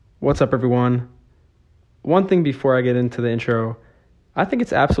What's up, everyone? One thing before I get into the intro, I think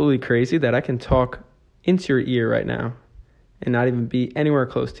it's absolutely crazy that I can talk into your ear right now and not even be anywhere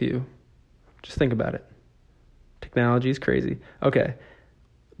close to you. Just think about it. Technology is crazy. Okay,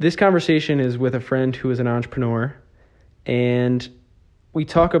 this conversation is with a friend who is an entrepreneur, and we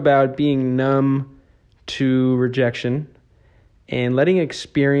talk about being numb to rejection and letting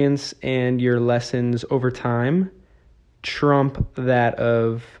experience and your lessons over time trump that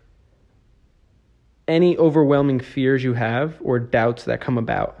of any overwhelming fears you have or doubts that come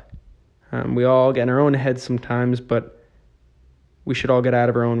about. We all get in our own heads sometimes, but we should all get out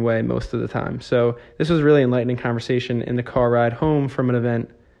of our own way most of the time. So this was a really enlightening conversation in the car ride home from an event.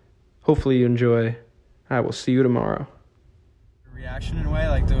 Hopefully you enjoy. I will see you tomorrow. Reaction in a way,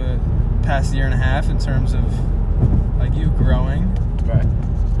 like the past year and a half in terms of like you growing. Right.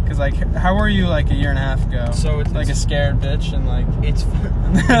 Because like, how were you like a year and a half ago? So it's like a scared bitch and like... It's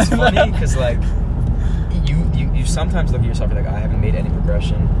funny because like you sometimes look at yourself and you're like, I haven't made any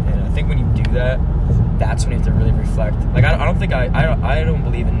progression. And I think when you do that, that's when you have to really reflect. Like I don't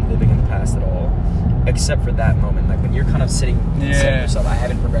believe in living in the past at all, except for that moment. Like when you're kind of sitting and saying to yourself, I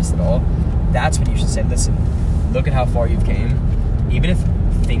haven't progressed at all, that's when you should say, listen, look at how far you've came. Even if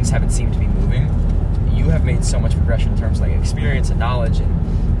things haven't seemed to be moving, you have made so much progression in terms of like experience and knowledge.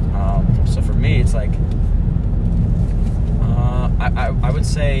 And so for me, it's like, I would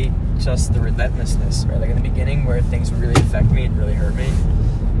say just the relentlessness, right? Like in the beginning where things would really affect me and really hurt me,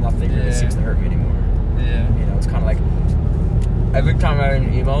 nothing really seems to hurt me anymore. Yeah. You know, it's kind of like every time I had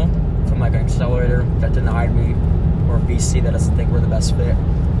an email from like an accelerator that denied me or a VC that doesn't think we're the best fit,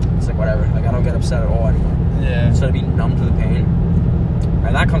 it's like whatever. Like I don't get upset at all anymore. Yeah. So to be numb to the pain,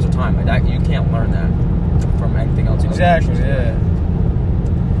 and that comes with time. Like that, you can't learn that from anything else. Exactly. Yeah.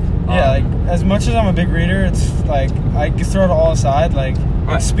 Yeah, like as much as I'm a big reader, it's like I can throw it all aside. Like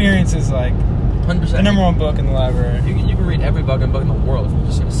experience is like 100%. The number one book in the library. You can read every fucking book in the world if you're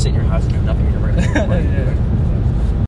just gonna sit in your house and do nothing. You're gonna read